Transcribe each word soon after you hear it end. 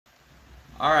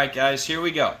All right, guys, here we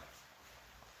go.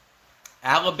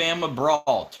 Alabama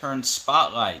Brawl turns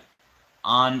spotlight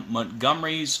on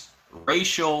Montgomery's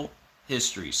racial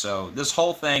history. So this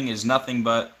whole thing is nothing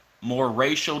but more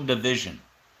racial division.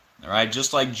 All right,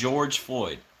 just like George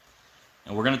Floyd.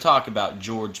 And we're going to talk about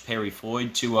George Perry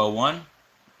Floyd 201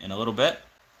 in a little bit.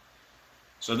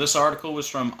 So this article was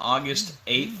from August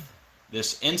 8th.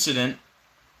 This incident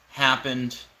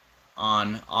happened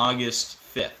on August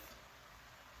 5th.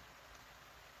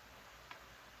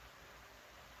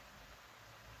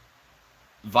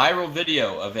 Viral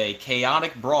video of a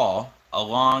chaotic brawl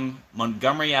along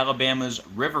Montgomery, Alabama's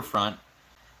Riverfront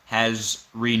has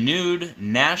renewed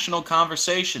national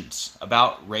conversations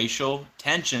about racial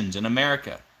tensions in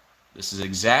America. This is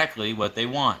exactly what they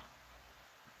want.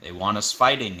 They want us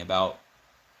fighting about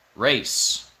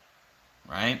race,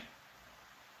 right?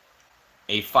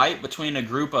 A fight between a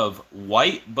group of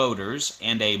white boaters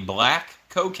and a black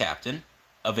co-captain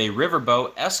of a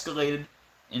riverboat escalated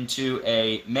into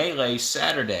a melee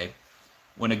Saturday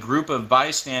when a group of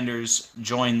bystanders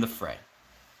joined the fray.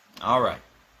 All right.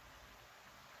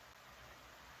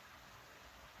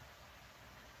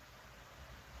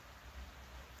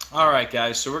 All right,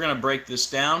 guys, so we're going to break this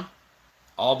down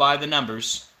all by the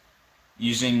numbers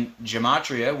using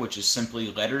gematria, which is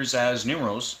simply letters as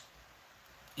numerals.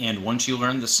 And once you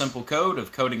learn the simple code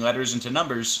of coding letters into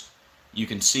numbers, you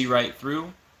can see right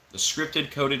through the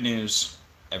scripted coded news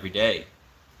every day.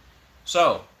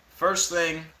 So, first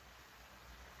thing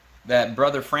that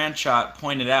Brother Franchot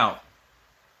pointed out,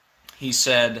 he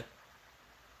said,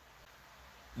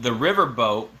 the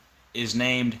riverboat is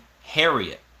named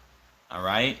Harriet, all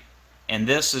right? And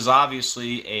this is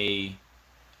obviously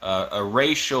a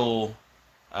racial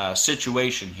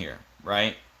situation here,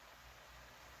 right?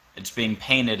 It's being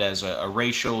painted as a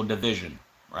racial division,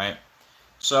 right?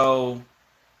 So,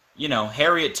 you know,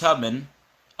 Harriet Tubman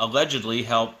allegedly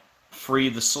helped free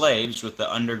the slaves with the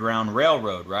Underground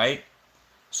Railroad, right?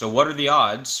 So what are the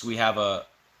odds? We have a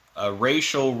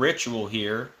racial ritual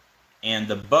here, and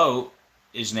the boat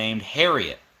is named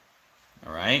Harriet,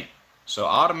 all right? So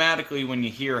automatically when you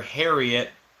hear Harriet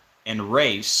and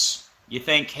race, you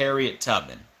think Harriet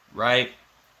Tubman, right?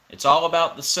 It's all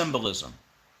about the symbolism.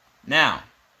 Now,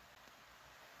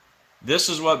 this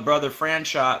is what Brother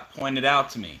Franchot pointed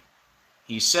out to me.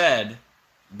 He said,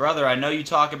 brother, I know you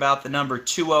talk about the number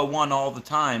 201 all the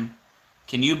time.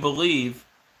 Can you believe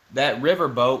that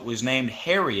riverboat was named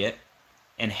Harriet,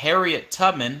 and Harriet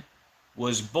Tubman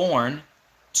was born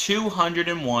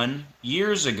 201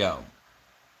 years ago,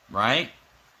 right?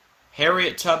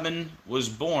 Harriet Tubman was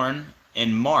born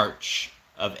in March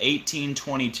of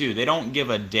 1822. They don't give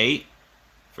a date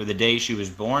for the day she was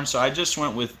born, so I just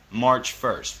went with March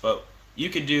 1st. But you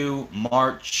could do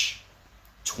March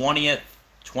 20th,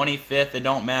 25th, it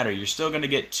don't matter. You're still going to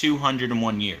get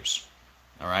 201 years,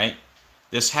 all right?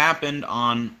 This happened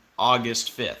on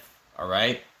August 5th, all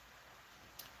right?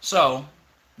 So,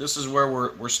 this is where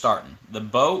we're starting. The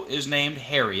boat is named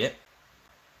Harriet,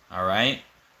 all right?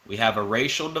 We have a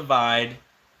racial divide.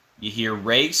 You hear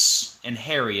race and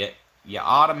Harriet, you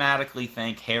automatically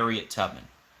think Harriet Tubman.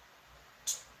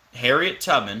 Harriet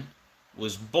Tubman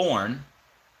was born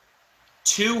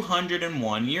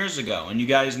 201 years ago. And you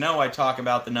guys know I talk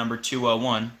about the number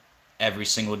 201 every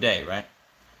single day, right?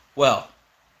 Well,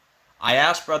 I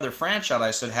asked Brother Franchot,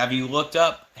 I said, have you looked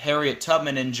up Harriet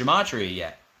Tubman in gematria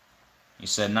yet? He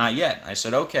said, not yet. I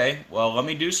said, okay, well, let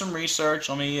me do some research.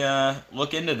 Let me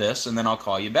look into this, and then I'll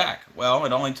call you back. Well,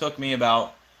 it only took me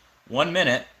about 1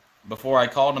 minute before I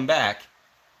called him back.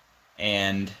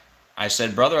 And I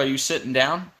said, brother, are you sitting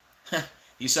down?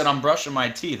 He said, I'm brushing my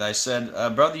teeth. I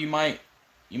said, brother, you might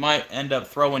end up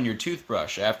throwing your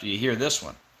toothbrush after you hear this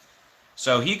one.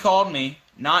 So he called me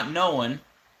not knowing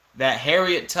that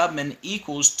Harriet Tubman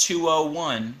equals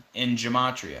 201 in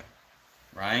gematria,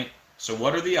 right? So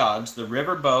what are the odds? The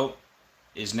riverboat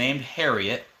is named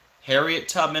Harriet. Harriet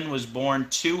Tubman was born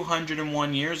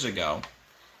 201 years ago,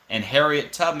 and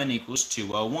Harriet Tubman equals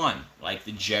 201, like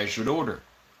the Jesuit order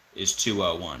is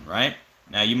 201, right?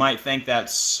 Now you might think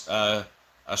that's a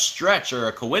stretch or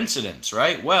a coincidence,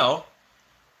 right? Well,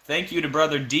 thank you to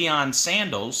Brother Dion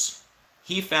Sandals.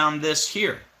 He found this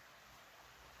here.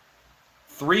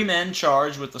 3 men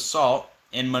charged with assault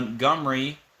in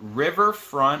Montgomery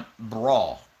Riverfront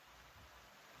Brawl.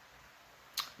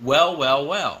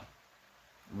 Well.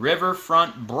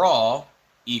 Riverfront Brawl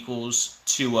equals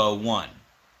 201.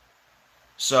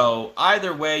 So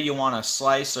either way you want to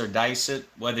slice or dice it,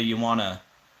 whether you want to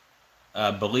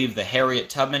believe the Harriet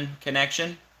Tubman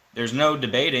connection, there's no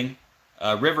debating.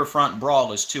 Riverfront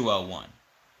Brawl is 201.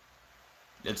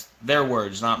 It's their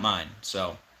words, not mine.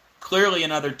 So Clearly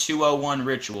another 201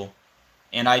 ritual,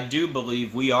 and I do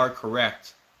believe we are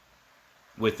correct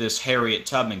with this Harriet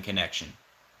Tubman connection,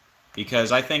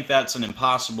 because I think that's an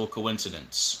impossible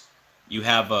coincidence. You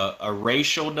have a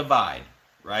racial divide,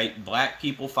 right? Black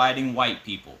people fighting white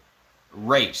people.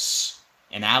 Race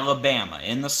in Alabama,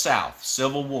 in the South,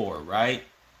 Civil War, right?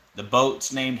 The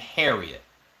boat's named Harriet.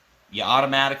 You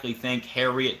automatically think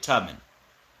Harriet Tubman.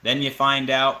 Then you find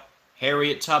out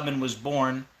Harriet Tubman was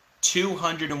born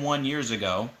 201 years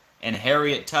ago, and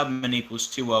Harriet Tubman equals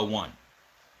 201.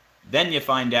 Then you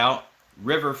find out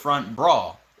Riverfront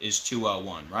Brawl is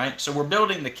 201, right? So we're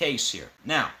building the case here.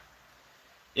 Now,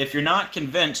 if you're not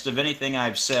convinced of anything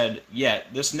I've said yet,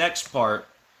 this next part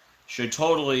should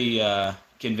totally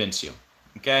convince you,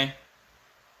 okay?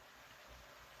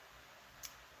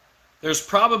 There's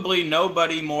probably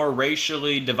nobody more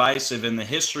racially divisive in the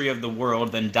history of the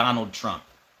world than Donald Trump.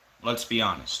 Let's be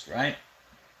honest, right?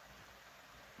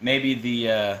 Maybe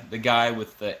the guy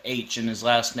with the H in his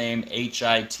last name,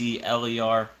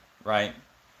 Hitler, right?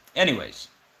 Anyways,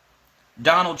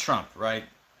 Donald Trump, right?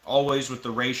 Always with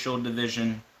the racial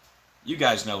division. You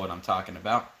guys know what I'm talking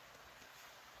about.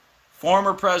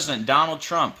 Former President Donald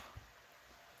Trump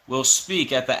will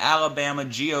speak at the Alabama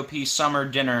GOP summer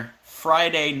dinner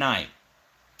Friday night.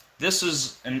 This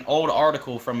is an old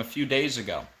article from a few days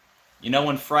ago. You know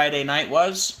when Friday night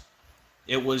was?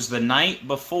 It was the night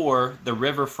before the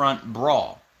Riverfront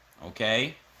Brawl,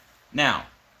 okay? Now,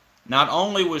 not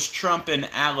only was Trump in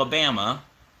Alabama,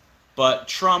 but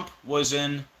Trump was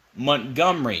in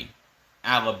Montgomery,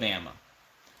 Alabama.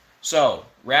 So,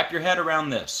 wrap your head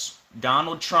around this.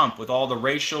 Donald Trump with all the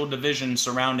racial division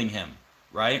surrounding him,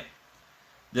 right?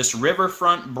 This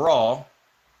Riverfront Brawl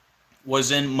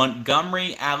was in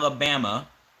Montgomery, Alabama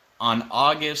on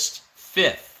August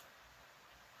 5th.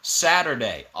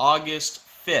 Saturday, August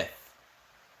 5th.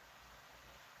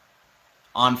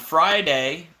 On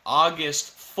Friday,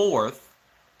 August 4th,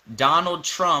 Donald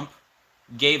Trump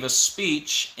gave a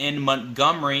speech in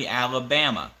Montgomery,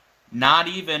 Alabama, not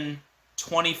even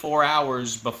 24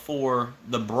 hours before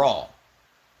the brawl,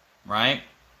 right?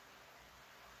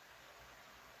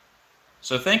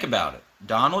 So think about it.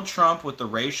 Donald Trump with the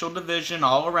racial division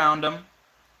all around him.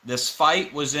 This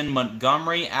fight was in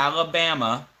Montgomery,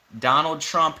 Alabama. Donald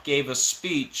Trump gave a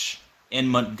speech in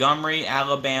Montgomery,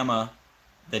 Alabama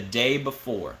the day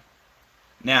before.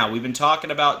 Now, we've been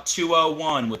talking about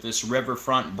 201 with this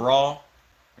Riverfront Brawl.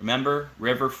 Remember,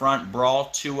 Riverfront Brawl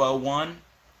 201?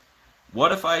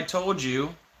 What if I told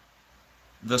you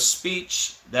the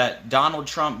speech that Donald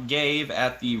Trump gave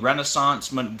at the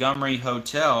Renaissance Montgomery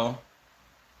Hotel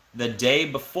the day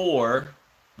before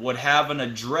would have an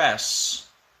address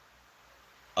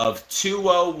of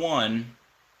 201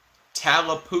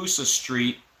 Tallapoosa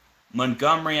Street,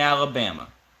 Montgomery, Alabama?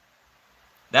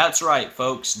 That's right,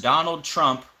 folks. Donald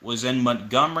Trump was in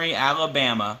Montgomery,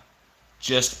 Alabama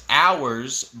just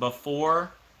hours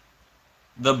before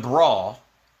the brawl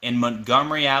in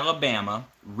Montgomery, Alabama,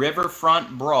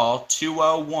 Riverfront Brawl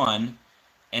 201,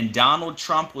 and Donald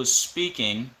Trump was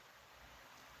speaking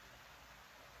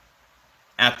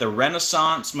at the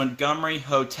Renaissance Montgomery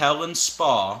Hotel and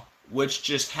Spa, which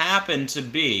just happened to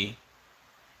be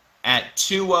at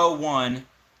 201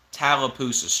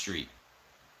 Tallapoosa Street.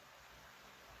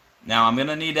 Now, I'm going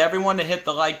to need everyone to hit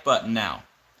the like button now,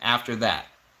 after that,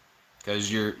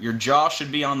 because your jaw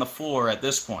should be on the floor at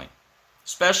this point,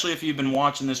 especially if you've been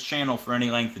watching this channel for any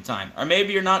length of time. Or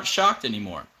maybe you're not shocked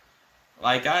anymore,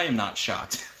 like I am not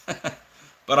shocked.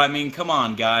 But I mean, come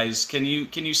on, guys. Can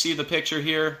you see the picture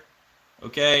here?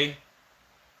 Okay?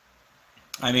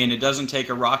 I mean, it doesn't take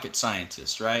a rocket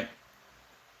scientist, right?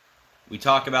 We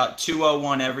talk about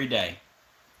 201 every day.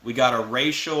 We got a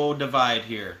racial divide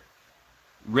here.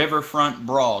 Riverfront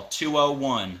Brawl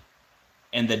 201.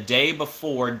 And the day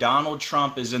before, Donald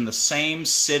Trump is in the same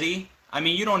city. I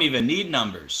mean, you don't even need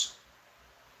numbers.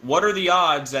 What are the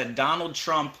odds that Donald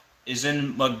Trump is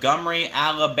in Montgomery,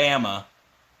 Alabama,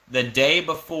 the day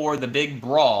before the big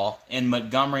brawl in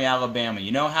Montgomery, Alabama?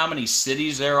 You know how many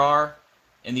cities there are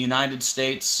in the United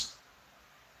States?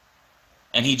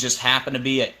 And he just happened to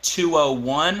be at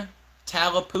 201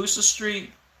 Tallapoosa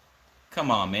Street? Come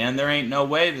on, man. There ain't no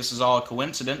way this is all a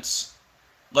coincidence.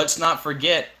 Let's not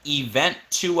forget Event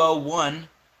 201,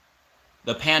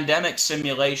 the pandemic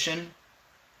simulation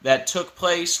that took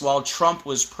place while Trump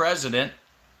was president.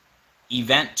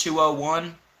 Event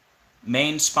 201,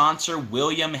 main sponsor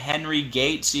William Henry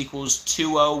Gates equals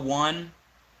 201,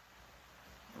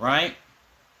 right?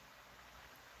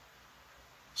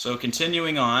 So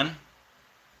continuing on,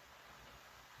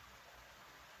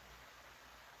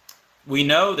 we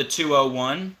know the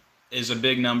 201 is a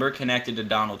big number connected to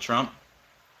Donald Trump.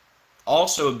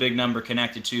 Also a big number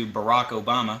connected to Barack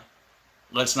Obama.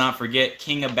 Let's not forget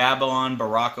King of Babylon,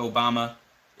 Barack Obama,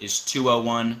 is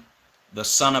 201. The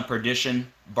son of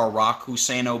perdition, Barack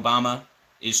Hussein Obama,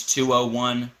 is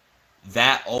 201.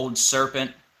 That old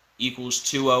serpent equals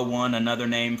 201, another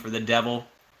name for the devil.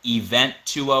 Event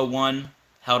 201,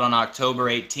 held on October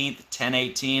 18th,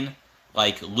 1018,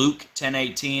 like Luke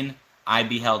 1018. I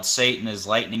beheld Satan as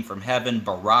lightning from heaven.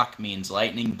 Barak means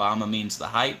lightning. Bama means the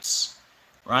heights.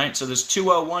 Right? So this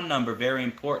 201 number, very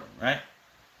important, right?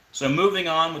 So moving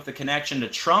on with the connection to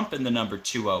Trump in the number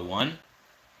 201,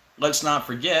 let's not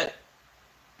forget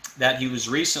that he was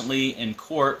recently in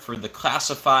court for the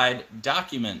classified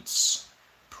documents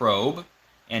probe,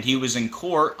 and he was in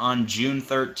court on June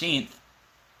 13th,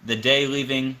 the day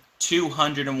leaving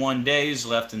 201 days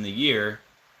left in the year,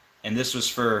 and this was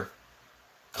for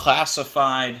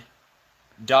classified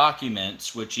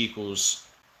documents, which equals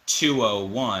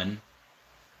 201,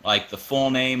 like the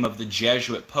full name of the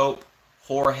Jesuit Pope,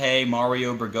 Jorge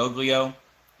Mario Bergoglio,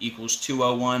 equals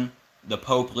 201. The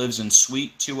Pope lives in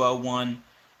Suite 201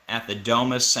 at the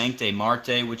Domus Sancte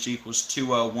Marte, which equals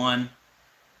 201.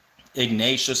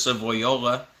 Ignatius of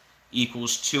Loyola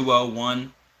equals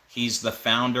 201. He's the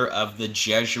founder of the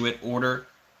Jesuit order,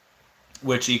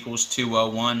 which equals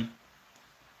 201.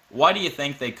 Why do you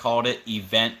think they called it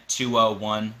Event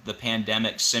 201, the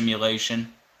pandemic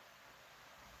simulation?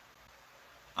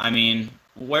 I mean,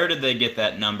 where did they get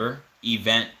that number?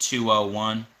 Event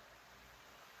 201.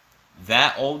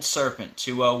 That old serpent,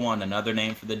 201, another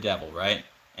name for the devil, right?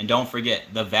 And don't forget,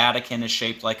 the Vatican is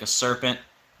shaped like a serpent.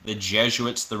 The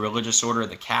Jesuits, the religious order of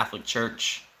the Catholic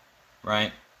Church,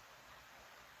 right?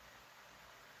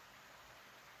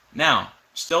 Now,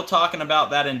 still talking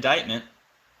about that indictment,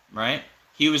 right?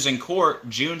 He was in court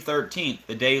June 13th,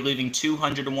 the day leaving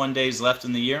 201 days left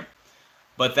in the year.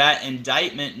 But that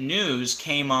indictment news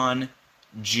came on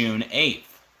June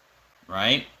 8th,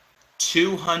 right?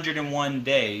 201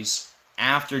 days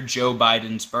after Joe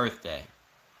Biden's birthday.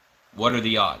 What are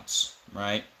the odds,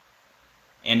 right?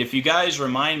 And if you guys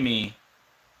remind me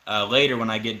later when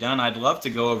I get done, I'd love to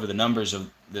go over the numbers of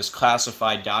this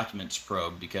classified documents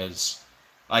probe because,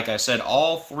 like I said,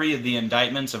 all three of the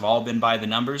indictments have all been by the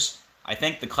numbers. I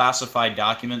think the classified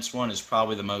documents one is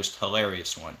probably the most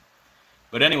hilarious one.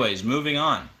 But anyways, moving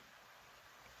on.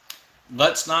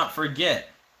 Let's not forget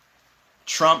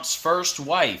Trump's first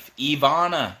wife,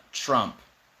 Ivana Trump,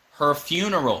 her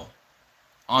funeral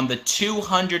on the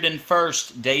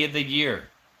 201st day of the year.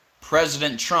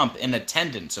 President Trump in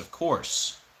attendance, of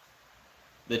course.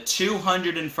 The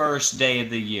 201st day of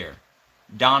the year.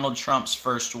 Donald Trump's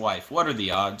first wife. What are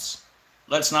the odds?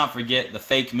 Let's not forget the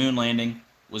fake moon landing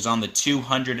was on the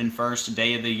 201st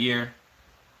day of the year.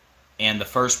 And the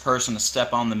first person to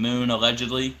step on the moon,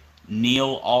 allegedly,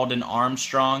 Neil Alden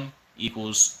Armstrong,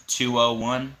 equals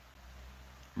 201,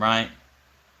 right?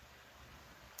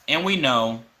 And we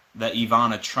know that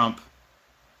Ivana Trump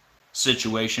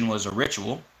situation was a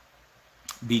ritual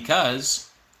because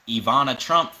Ivana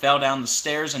Trump fell down the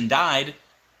stairs and died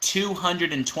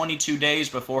 222 days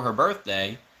before her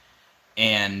birthday,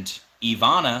 and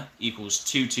Ivana equals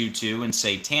 222 in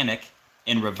satanic.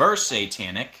 In reverse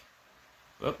satanic,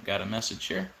 whoop, got a message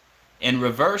here. In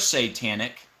reverse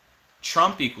satanic,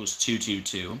 Trump equals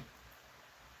 222.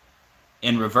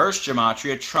 In reverse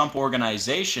gematria, Trump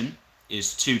organization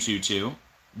is 222.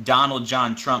 Donald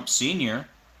John Trump Sr.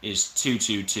 is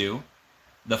 222.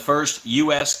 The first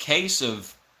U.S. case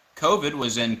of COVID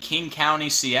was in King County,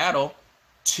 Seattle,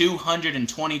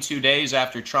 222 days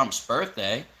after Trump's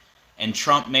birthday, and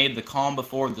Trump made the calm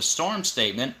before the storm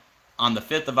statement on the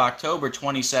 5th of October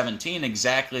 2017,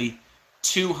 exactly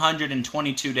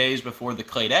 222 days before the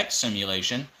Clade X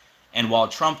simulation. And while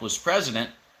Trump was president,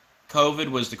 COVID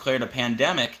was declared a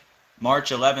pandemic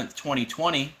March 11th,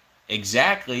 2020,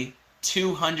 exactly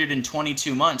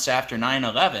 222 months after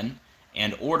 9/11,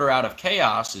 and order out of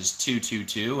chaos is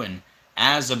 222, and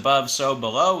as above so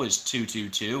below is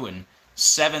 222, and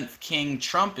seventh king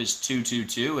Trump is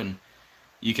 222, and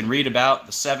you can read about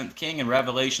the seventh king in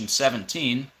Revelation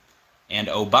 17, and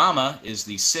Obama is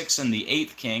the sixth and the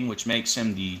eighth king, which makes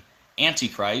him the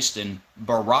Antichrist, and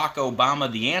Barack Obama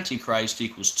the Antichrist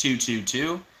equals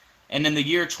 222, and in the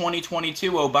year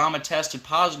 2022 Obama tested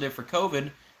positive for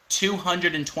COVID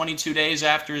 222 days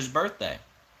after his birthday.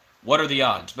 What are the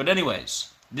odds? But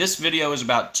anyways, this video is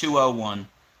about 201,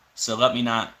 so let me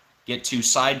not get too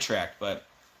sidetracked. But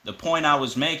the point I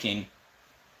was making,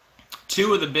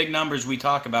 two of the big numbers we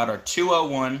talk about are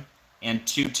 201 and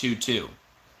 222.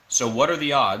 So what are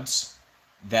the odds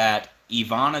that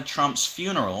Ivana Trump's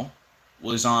funeral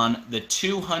was on the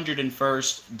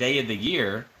 201st day of the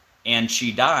year, and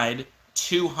she died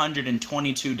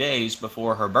 222 days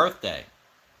before her birthday.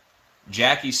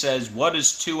 Jackie says, what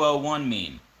does 201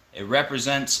 mean? It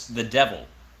represents the devil,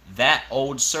 that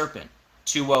old serpent,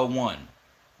 201,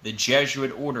 the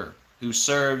Jesuit order who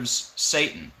serves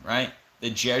Satan, right? The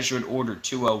Jesuit order,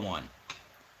 201.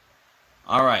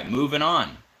 All right, moving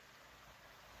on.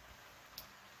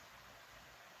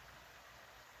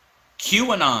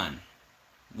 QAnon.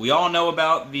 We all know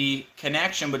about the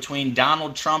connection between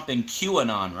Donald Trump and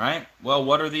QAnon, right? Well,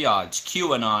 what are the odds?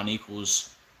 QAnon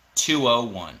equals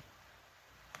 201.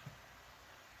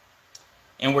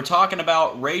 And we're talking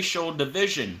about racial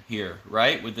division here,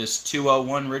 right, with this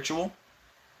 201 ritual.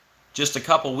 Just a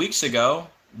couple weeks ago,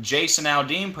 Jason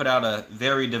Aldean put out a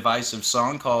very divisive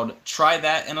song called Try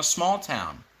That in a Small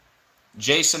Town.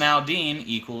 Jason Aldean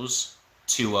equals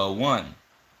 201.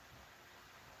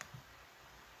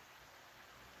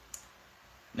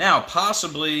 Now,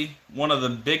 possibly one of the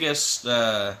biggest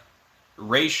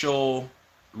racial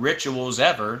rituals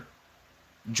ever,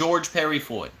 George Perry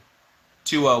Floyd,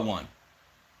 201.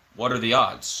 What are the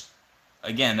odds?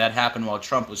 Again, that happened while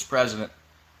Trump was president.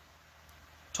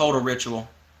 Total ritual.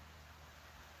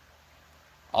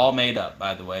 All made up,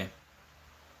 by the way.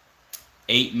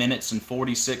 8 minutes and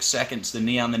 46 seconds, the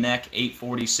knee on the neck,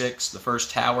 8:46. The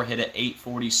first tower hit at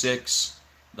 8:46.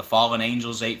 The fallen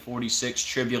angels, 8:46.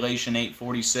 Tribulation,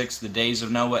 8:46. The days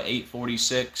of Noah,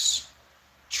 8:46.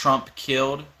 Trump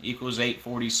killed equals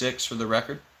 8:46 for the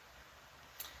record.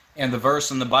 And the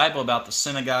verse in the Bible about the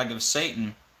synagogue of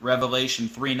Satan, Revelation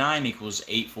 3:9 equals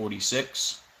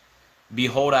 8:46.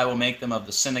 Behold, I will make them of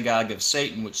the synagogue of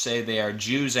Satan, which say they are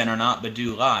Jews and are not, but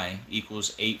do lie,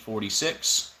 equals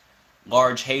 8:46.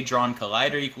 Large Hadron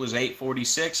Collider equals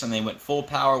 8:46, and they went full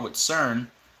power with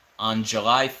CERN on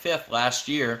July 5th last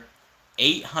year,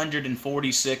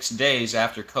 846 days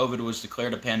after COVID was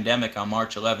declared a pandemic on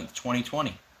March 11th,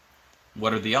 2020.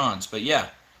 What are the odds? But yeah,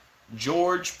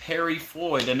 George Perry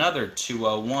Floyd, another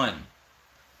 201.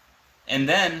 And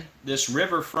then this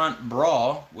Riverfront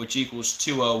Brawl, which equals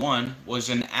 201, was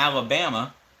in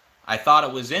Alabama. I thought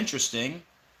it was interesting.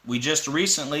 We just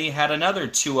recently had another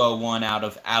 201 out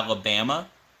of Alabama.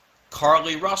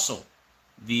 Carly Russell,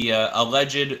 the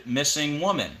alleged missing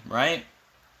woman, right?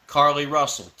 Carly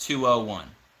Russell, 201.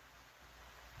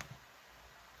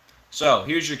 So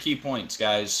here's your key points,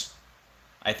 guys.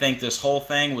 I think this whole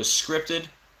thing was scripted,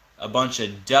 a bunch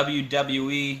of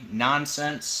WWE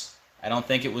nonsense. I don't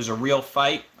think it was a real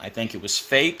fight. I think it was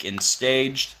fake and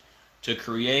staged to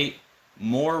create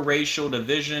more racial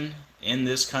division in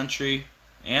this country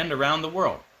and around the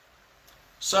world.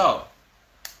 So,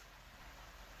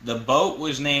 the boat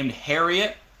was named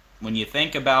Harriet. When you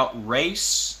think about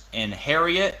race and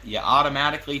Harriet, you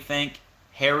automatically think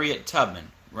Harriet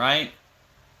Tubman, right?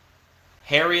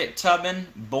 Harriet Tubman,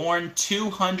 born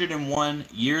 201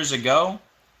 years ago.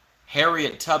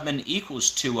 Harriet Tubman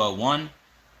equals 201.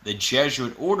 The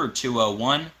Jesuit order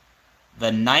 201.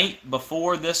 The night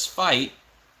before this fight,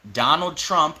 Donald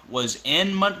Trump was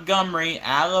in Montgomery,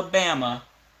 Alabama,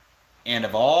 and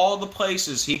of all the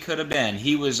places he could have been,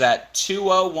 he was at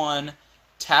 201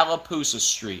 Tallapoosa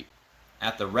Street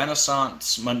at the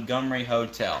Renaissance Montgomery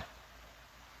Hotel.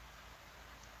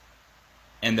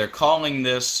 And they're calling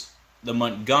this the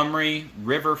Montgomery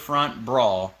Riverfront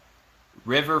Brawl,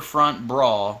 Riverfront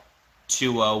Brawl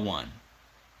 201.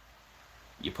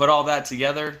 You put all that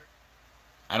together,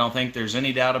 I don't think there's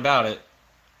any doubt about it.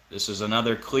 This is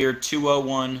another clear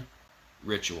 201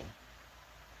 ritual.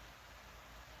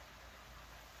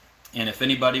 And if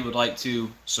anybody would like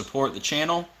to support the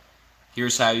channel,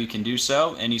 here's how you can do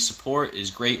so. Any support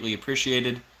is greatly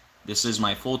appreciated. This is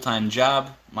my full-time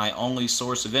job, my only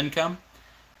source of income.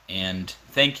 And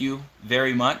thank you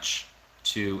very much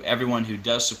to everyone who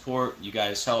does support. You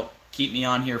guys help keep me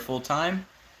on here full-time.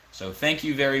 So thank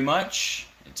you very much.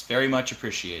 It's very much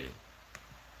appreciated.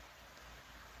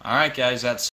 All right, guys, that's